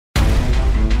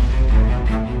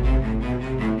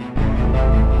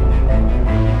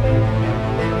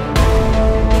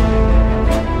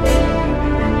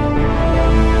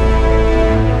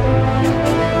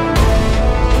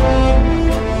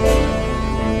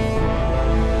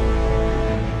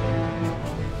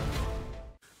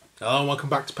Hello and welcome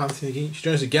back to Pantheon Geek.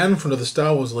 Join us again for another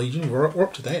Star Wars Legion. We're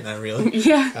up to date now, really.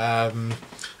 Yeah.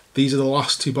 These are the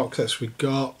last two box sets we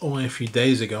got only a few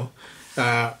days ago.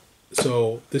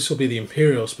 So this will be the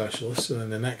Imperial Specialists, and then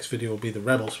the next video will be the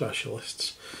Rebel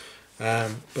Specialists.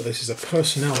 But this is a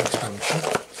personnel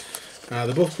expansion.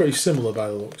 They're both pretty similar by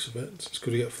the looks of it. So it's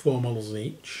good to get 4 models in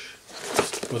each.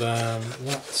 But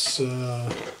let's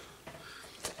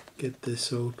get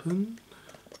this open.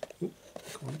 Ooh,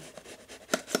 come on.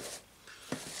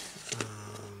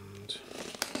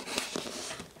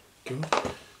 Go.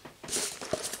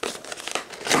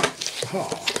 Aha.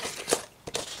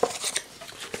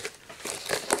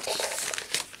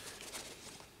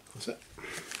 That's it.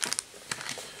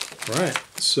 Right,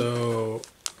 so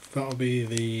that'll be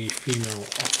the female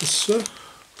officer.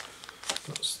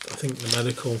 That's, I think,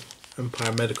 the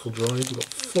Empire medical droid. We've got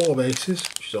 4 bases,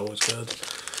 which is always good.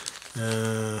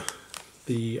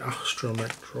 The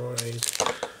astromech droid.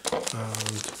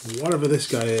 And whatever this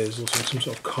guy is, looks like some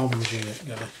sort of comms unit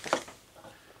guy.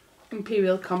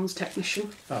 Imperial comms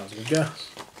technician. That was a good guess.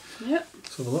 Yep.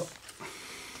 Let's have a look.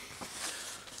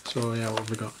 So yeah, what have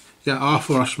we got? Yeah,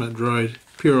 R4 astromech droid,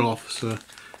 Imperial officer,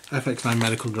 FX9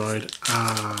 medical droid,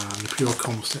 and Imperial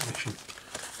comms technician.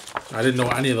 I didn't know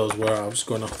what any of those were. I was just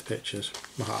going off the pictures.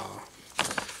 Ah,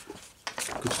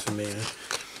 good for me.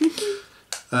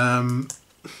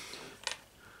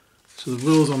 So the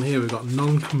rules on here, we've got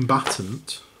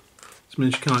non-combatant. This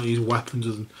means you can't use weapons,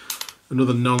 and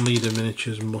another non-leader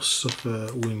miniatures must suffer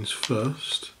wounds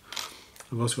first.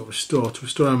 I've also got restore. To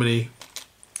restore how many,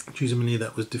 choose how many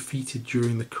that was defeated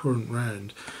during the current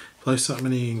round. Place that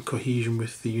many in cohesion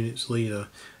with the unit's leader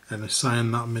and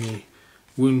assign that many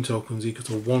wound tokens equal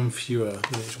to 1 fewer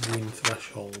than its wound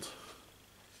threshold.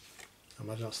 I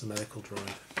imagine that's the medical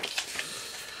droid.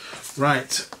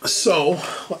 Right, so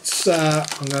let's.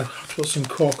 I'm going to put some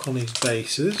cork on these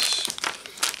bases.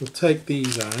 We'll take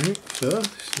these out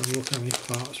first and look how many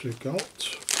parts we've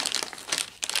got.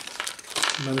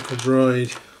 Medical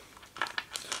droid,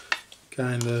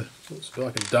 kind of looks a bit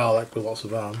like a Dalek with lots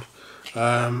of arms.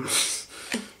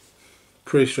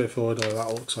 Pretty straightforward. That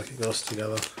looks like it goes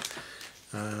together.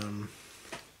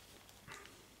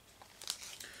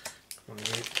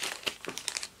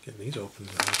 Get these open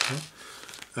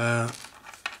now.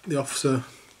 The officer,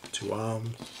 2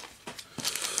 arms.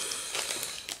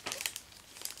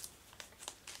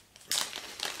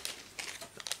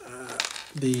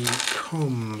 The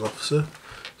comms officer,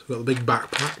 so we've got the big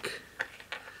backpack,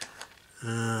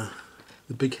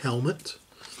 the big helmet,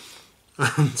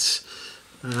 and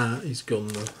his gun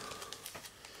there.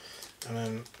 And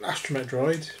then astromech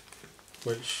droid,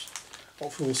 which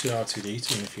hopefully we'll see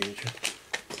R2D2 in the future.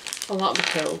 Oh, that'll be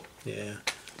cool. Yeah.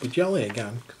 With jelly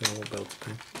again, because I won't be able to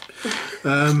paint.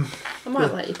 I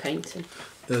might let you paint him.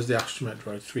 There's the astromech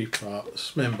droid, 3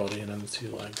 parts, main body and then the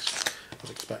 2 legs,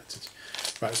 as expected.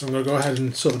 Right, so I'm going to go ahead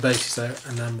and sort the bases out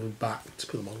and then we'll be back to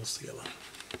put the models together.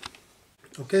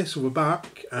 Okay, so we're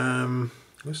back.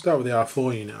 Let's start with the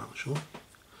R4 unit actually.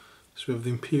 So we have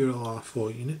the Imperial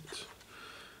R4 unit.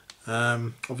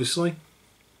 Obviously,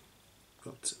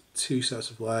 got 2 sets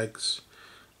of legs.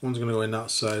 One's going to go in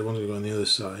that side, one's going to go on the other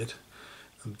side.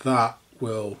 And that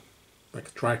will make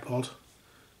a tripod,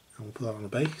 and we'll put that on the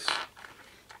base.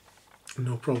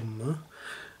 No problem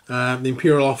there. The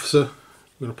Imperial officer,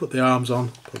 we're going to put the arms on,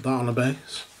 put that on the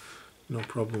base. No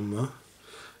problem there.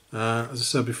 As I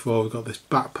said before, we've got this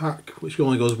backpack, which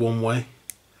only goes one way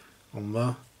on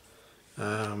there.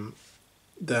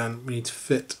 Then we need to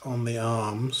fit on the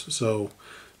arms, so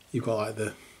you've got like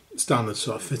the standard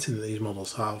sort of fitting that these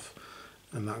models have,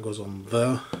 and that goes on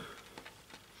there.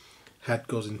 Head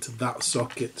goes into that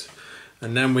socket,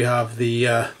 and then we have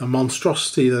the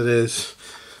monstrosity that is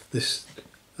this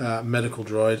medical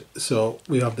droid. So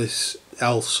we have this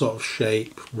L sort of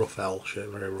shape, rough L shape,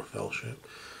 very rough L shape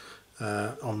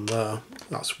on there.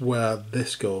 That's where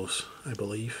this goes, I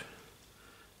believe.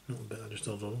 Not a bit, I just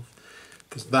don't know,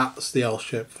 because that's the L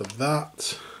shape for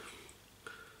that,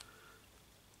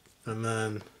 and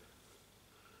then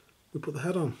we put the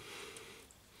head on.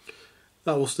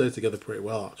 That will stay together pretty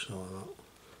well actually, like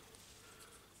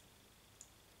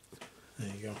that.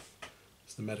 There you go.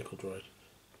 It's the medical droid.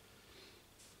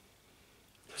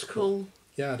 That's cool.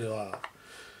 Yeah, I do like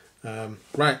that.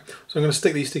 Right, so I'm going to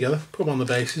stick these together, put them on the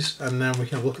bases, and then we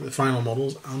can have a look at the final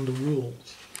models and the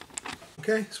rules.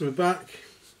 Okay, so we're back.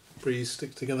 Breeze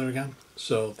stick together again.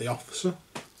 So the officer,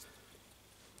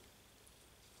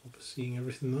 overseeing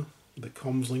everything there, the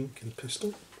comms link and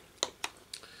pistol.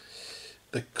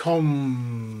 The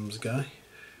comms guy.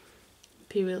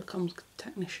 Imperial comms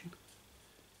technician.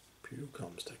 Imperial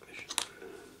comms technician.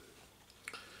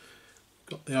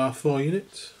 Got the R4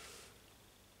 unit.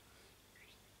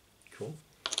 Cool.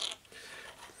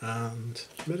 And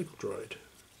medical droid.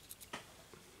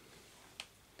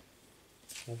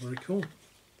 All very cool.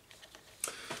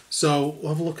 So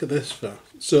we'll have a look at this first.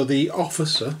 So the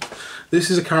officer,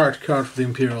 this is a character card for the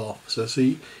Imperial officer. So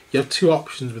you have two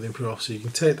options with the Imperial officer. You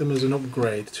can take them as an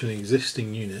upgrade to an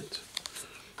existing unit,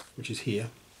 which is here,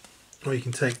 or you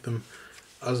can take them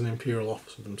as an Imperial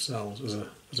officer themselves,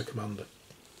 as a commander.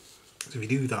 So if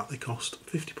you do that, they cost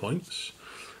 50 points.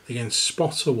 Against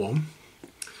Spotter 1,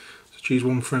 so choose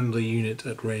one friendly unit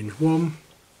at range 1.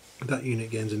 That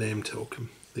unit gains a name token.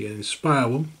 They get Inspire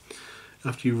 1.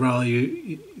 After you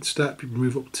rally step, you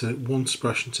move up to 1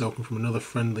 suppression token from another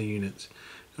friendly unit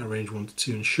at range 1 to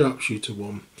 2, and Sharpshooter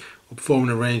 1. Or performing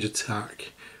a range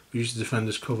attack, reduce the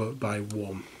defender's cover by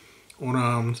 1.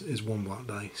 Unarmed is 1 black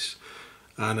dice.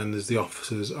 And then there's the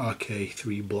officer's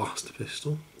RK3 blaster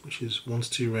pistol, which is 1 to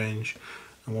 2 range,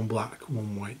 and 1 black,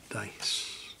 1 white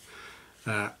dice.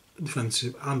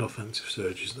 Defensive and offensive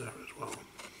surges there as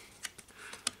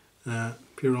well.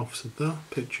 Pure officer there,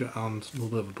 picture and a little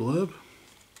bit of a blurb.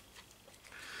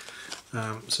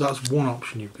 So that's one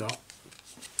option you've got.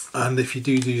 And if you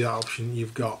do that option,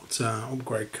 you've got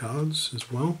upgrade cards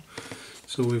as well.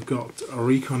 So we've got a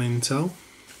Recon Intel.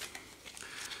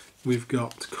 We've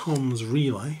got Comms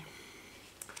Relay,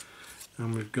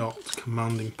 and we've got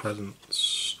Commanding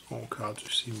Presence, all cards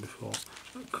we've seen before.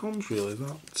 Comms Relay,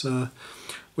 that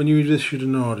when you issued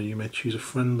an order, you may choose a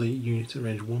friendly unit at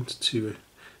range 1 to 2,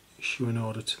 issue an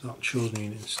order to that chosen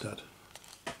unit instead.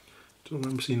 Don't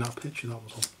remember seeing that picture, that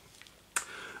was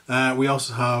all. We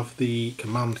also have the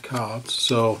command cards,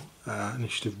 so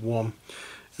Initiative 1,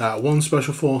 1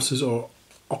 Special Forces or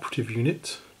Operative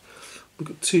Unit. We've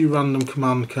got 2 random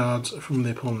command cards from the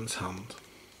opponent's hand.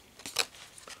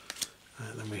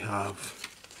 Then we have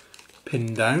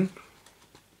Pin Down,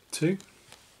 2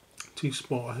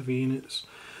 Support Heavy Units.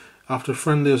 After a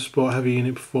friendly or Support Heavy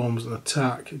Unit performs an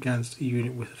attack against a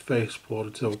unit with a face order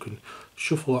token,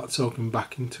 shuffle that token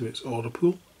back into its order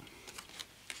pool.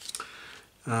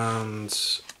 And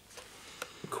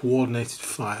Coordinated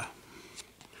Fire.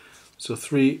 So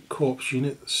 3 Corpse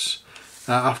Units.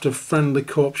 After a friendly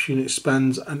corpse unit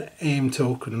spends an aim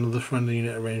token, another friendly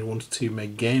unit at range 1 to 2 may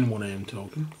gain 1 aim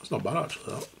token. That's not bad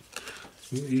actually, that.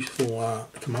 Some useful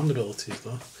command abilities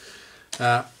though.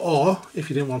 Or, if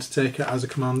you didn't want to take it as a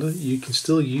commander, you can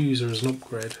still use her as an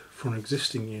upgrade for an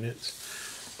existing unit.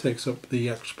 Takes up the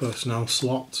extra personnel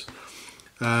slot.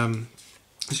 So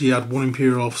you add 1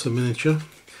 Imperial Officer miniature.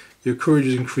 Your courage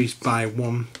is increased by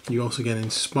 1. You also get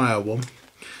Inspire 1.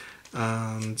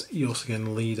 And you also get a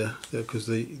leader, because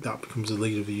that becomes the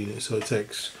leader of the unit. So it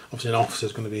takes, obviously an officer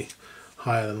is going to be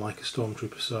higher than like a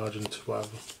stormtrooper, sergeant, or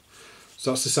whatever.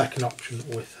 So that's the second option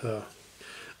with her.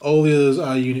 All the others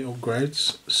are unit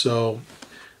upgrades. So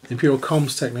the Imperial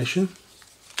Comms Technician,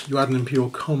 you add an Imperial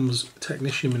Comms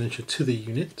Technician miniature to the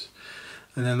unit,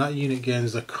 and then that unit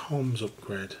gains the Comms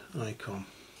upgrade icon.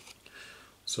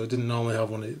 So it didn't normally have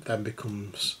one, it then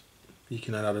becomes, you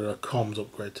can add a Comms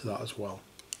upgrade to that as well.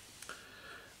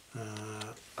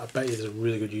 I bet you there's a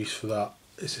really good use for that.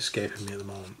 It's escaping me at the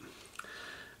moment.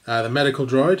 The medical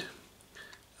droid.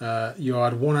 You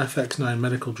add 1 FX9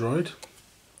 medical droid.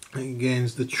 It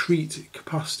gains the treat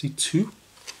capacity 2.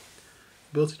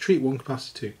 Ability to treat 1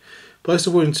 capacity 2. Place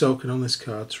a wound token on this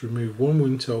card to remove 1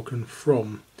 wound token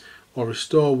from or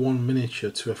restore 1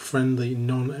 miniature to a friendly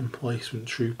non-emplacement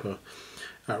trooper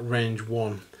at range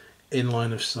 1 in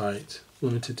line of sight.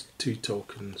 Limited to 2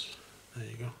 tokens. There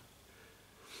you go.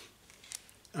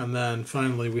 And then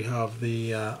finally we have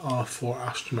the R4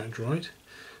 astromech droid.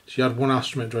 So you add 1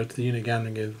 astromech droid to the unit again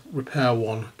and give repair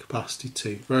 1, capacity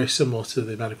 2. Very similar to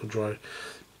the medical droid,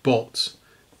 but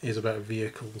is about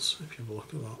vehicles. If you have a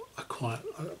look at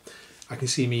that, I can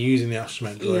see me using the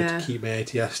astromech droid to keep my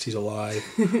ATSTs alive,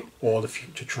 or the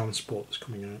future transport that's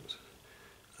coming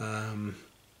out.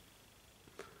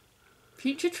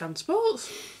 Future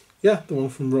transports? Yeah, the one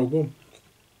from Rogue One.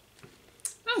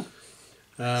 Oh.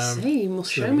 See, you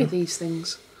must show me these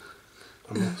things.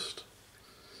 I must.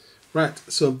 Right,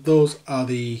 so those are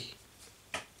the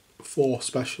 4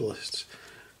 specialists.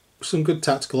 Some good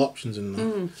tactical options in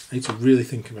there. I need to really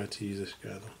think about how to use this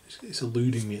guy though. It's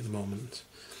eluding me at the moment.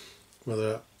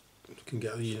 Whether I can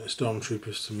get a unit of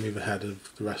stormtroopers to move ahead of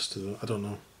the rest of them, I don't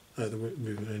know. The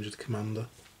moving range of the commander.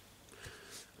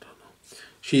 I don't know.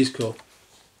 She's cool.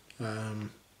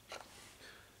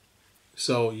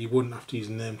 So you wouldn't have to use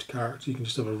a named character. You can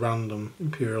just have a random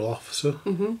Imperial officer,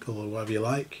 colour whatever you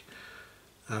like,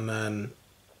 and then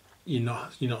you're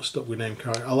not stuck with named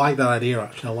character. I like that idea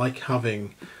actually. I like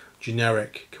having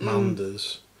generic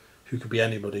commanders who could be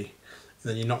anybody. And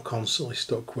then you're not constantly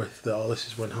stuck with, oh, this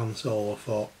is when Han Solo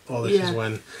fought, or this is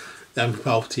when Emperor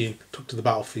Palpatine took to the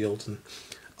battlefield. And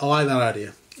I like that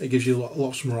idea. It gives you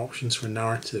lots more options for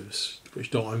narratives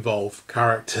which don't involve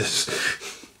characters.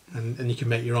 and you can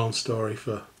make your own story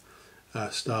for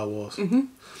Star Wars.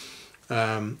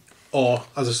 Or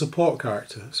as a support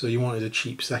character. So you wanted a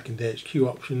cheap second HQ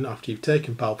option after you've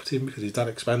taken Palpatine because he's that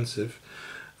expensive,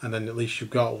 and then at least you've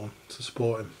got one to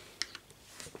support him.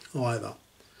 I like that.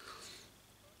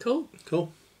 Cool.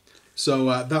 So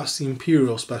that's the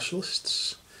Imperial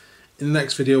specialists. In the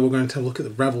next video we're going to have a look at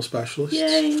the Rebel specialists.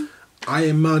 Yay! I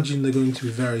imagine they're going to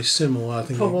be very similar. I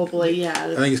think probably, yeah.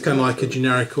 I think it's kind of like a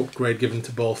generic upgrade given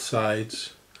to both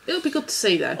sides. It'll be good to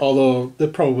see though. Although they're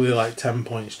probably like 10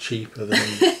 points cheaper than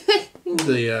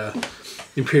the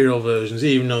Imperial versions,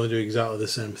 even though they do exactly the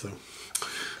same thing.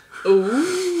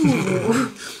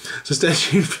 Ooh. So stay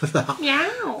tuned for that.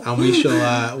 Meow. And we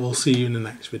shall we'll see you in the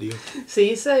next video.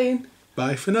 See you soon.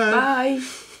 Bye for now. Bye.